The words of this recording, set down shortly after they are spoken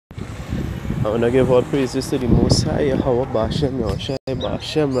I want to give all praises to the Most High, Yahweh, Bashem, Yahushai,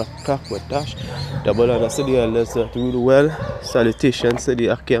 Bashem, Rakak, Watash, double honor to the elders that rule well. Salutations to the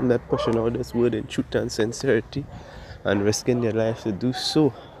Akim that pushing out this word in truth and sincerity and risking their lives to do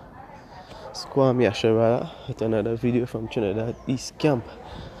so. Squam Yasharala with another video from Trinidad East Camp.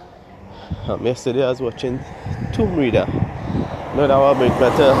 Yesterday I was watching Tomb Raider. Now that I make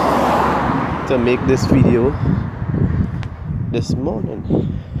better to make this video this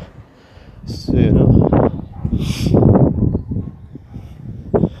morning. So you know,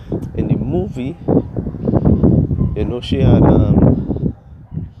 in the movie, you know, she had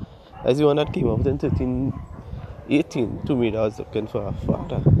as the one that came out in 1318 to me, that was looking for her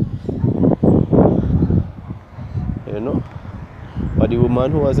father. You know, but the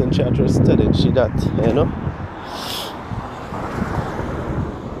woman who was in charge was telling she that,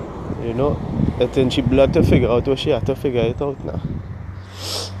 and then she blood to figure out what she had to figure it out now.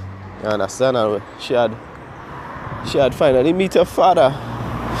 You understand? And she had finally meet her father.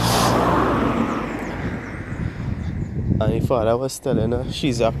 And her father was telling her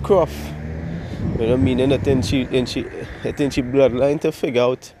she's a Croft. You know, meaning that then she bloodline to figure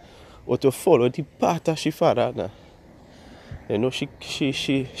out how to follow the path of she father now. You know, she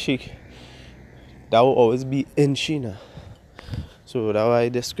that will always be in China. So that's why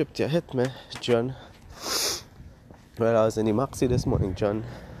the scripture hit me, John. Well, I was in the Maxi this morning, John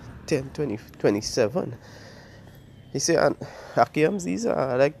 10:27. He said, and Hakims,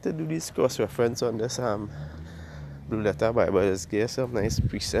 I like to do this cross reference on this Blue Letter Bible. Just get some nice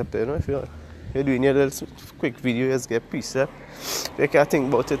precept. You know, if you're doing your little quick video, just get precept. You can't think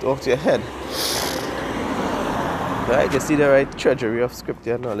about it off your head. Right? You see the right treasury of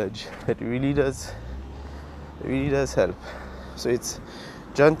scripture knowledge. It really does help. So it's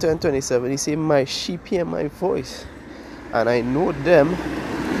John 10:27. He says, my sheep hear my voice, and I know them,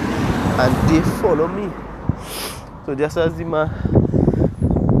 and they follow me. So just as the man,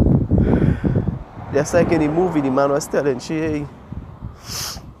 just like in the movie, the man was telling she,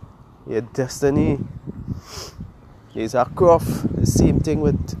 your destiny is a Croft. The same thing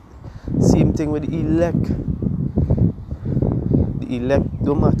with the elect. The elect,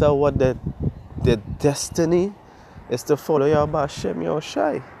 no matter what the destiny is, to follow your Bashem,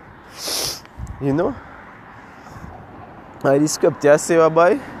 Yahushai. You know? And the scripture say,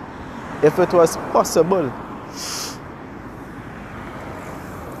 boy, if it was possible.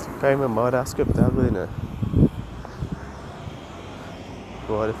 I can't remember how that scripture going on.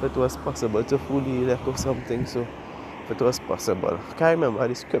 But if it was possible to fool the elect or something, so if it was possible. I can't remember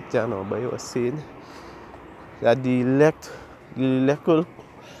the scripture now, but it was saying that the elect will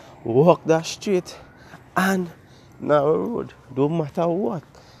walk that straight and narrow road, don't matter what.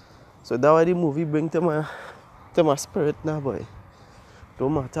 So that's what the movie bring to my spirit now, boy.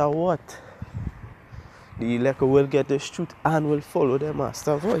 Don't matter what, the elect will get the truth and will follow their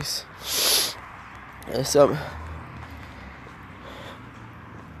master voice.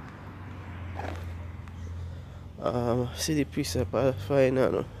 See the precept I find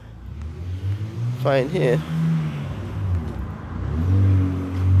here.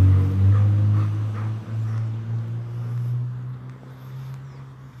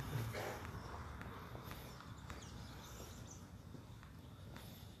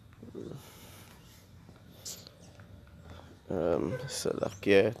 So like,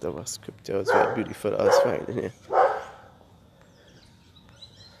 yeah, the scripture was very beautiful. I was finding here.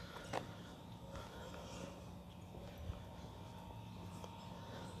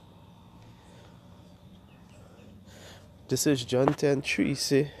 This is John 10:3.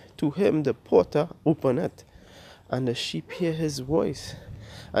 Say, to him the porter openeth, and the sheep hear his voice,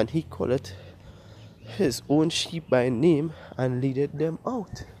 and he calleth his own sheep by name and leadeth them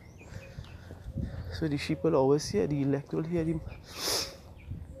out. So the sheep will always hear, the elect will hear him.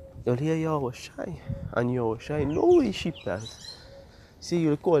 They'll hear Yahushai, and Yahushai know his sheep does. See,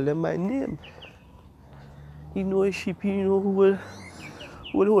 you'll call them by name. He know his sheep, he know who will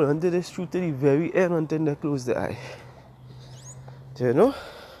hold on to this truth to the very end until they close the eye. Do you know?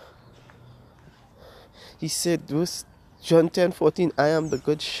 He said, verse John 10:14, I am the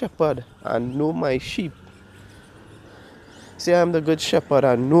good shepherd and know my sheep. Say, I am the good shepherd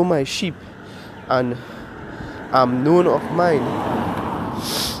and know my sheep, and am known of mine.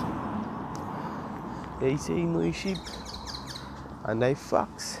 They say he know his sheep, and I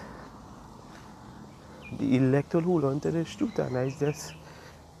facts. The elect will hold on to the truth, and that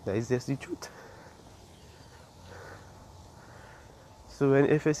is just the truth. So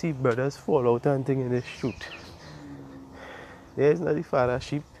if you see brothers fall out and thing in this truth, there is not the father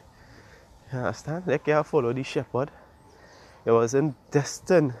sheep. You understand? They can't follow the shepherd. He wasn't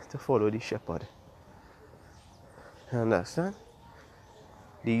destined to follow the shepherd. You understand?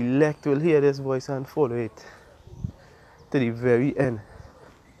 The elect will hear this voice and follow it to the very end.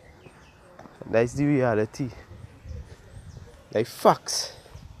 And that's the reality. Like facts.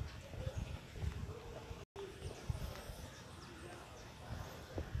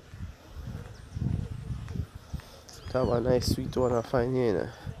 Have a nice sweet one I find here, you know.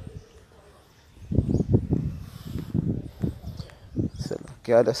 So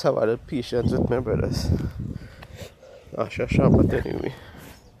okay, I just have a little patience with my brothers. I shall shop but anyway.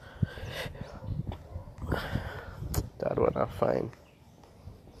 That one I find.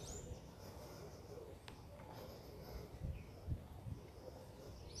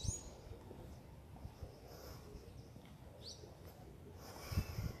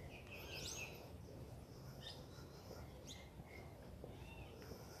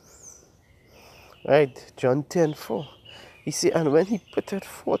 Right, John 10:4. He said, and when he putteth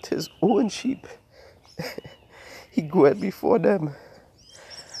forth his own sheep, he goeth before them,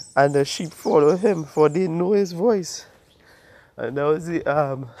 and the sheep follow him, for they know his voice. And that was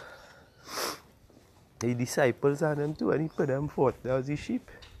the disciples and them too, and he put them forth. That was the sheep.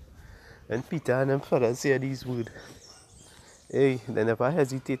 And Peter and them fellas say these words. Hey, they never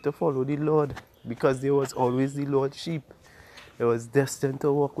hesitate to follow the Lord, because they was always the Lord's sheep. They was destined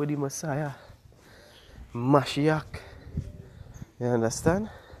to walk with the Messiah, Mashiach. You understand?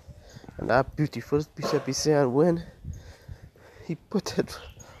 And that beautiful precept is saying, when he put it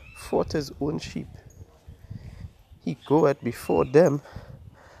forth his own sheep, he goeth before them,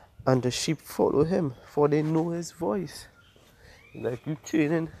 and the sheep follow him, for they know his voice. Like you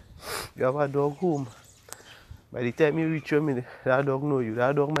training, you have a dog home. By the time you reach home, that dog know you.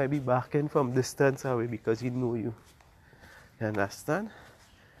 That dog might be barking from distance away because he know you. You understand?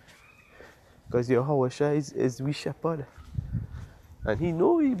 Because your Hawasha is we shepherd. And he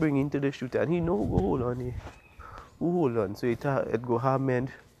know he bring into the shoot, and he know who hold on. Who hold on. So it go have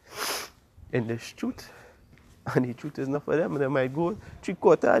men in the shoot, and the truth is not for them. They might go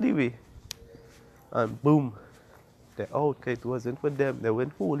 3/4 of the way, and boom, they're out. It wasn't for them. They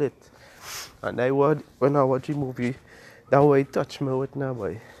went hold it. And when I watch the movie, that way it touched me with now,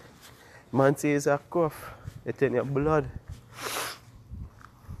 boy. Man says a cough, it's in your blood.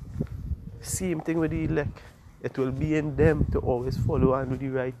 Same thing with the elect. It will be in them to always follow and do the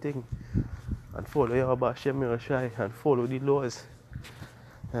right thing. And follow your Hashem Yoshai and follow the laws.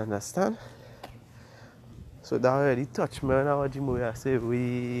 You understand? So that already touched me when I watch the movie. I say,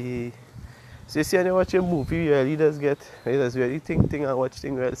 we. So you see, when you watch a movie, you really really think and watch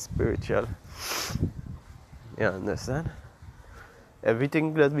things real spiritual. You understand?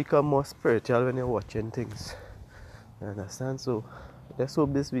 Everything does become more spiritual when you're watching things. You understand? So let's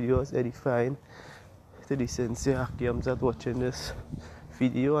hope this video is edifying to the sincere Akiams that watching this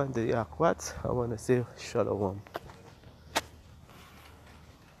video, and to the Akwats. I want to say shalom.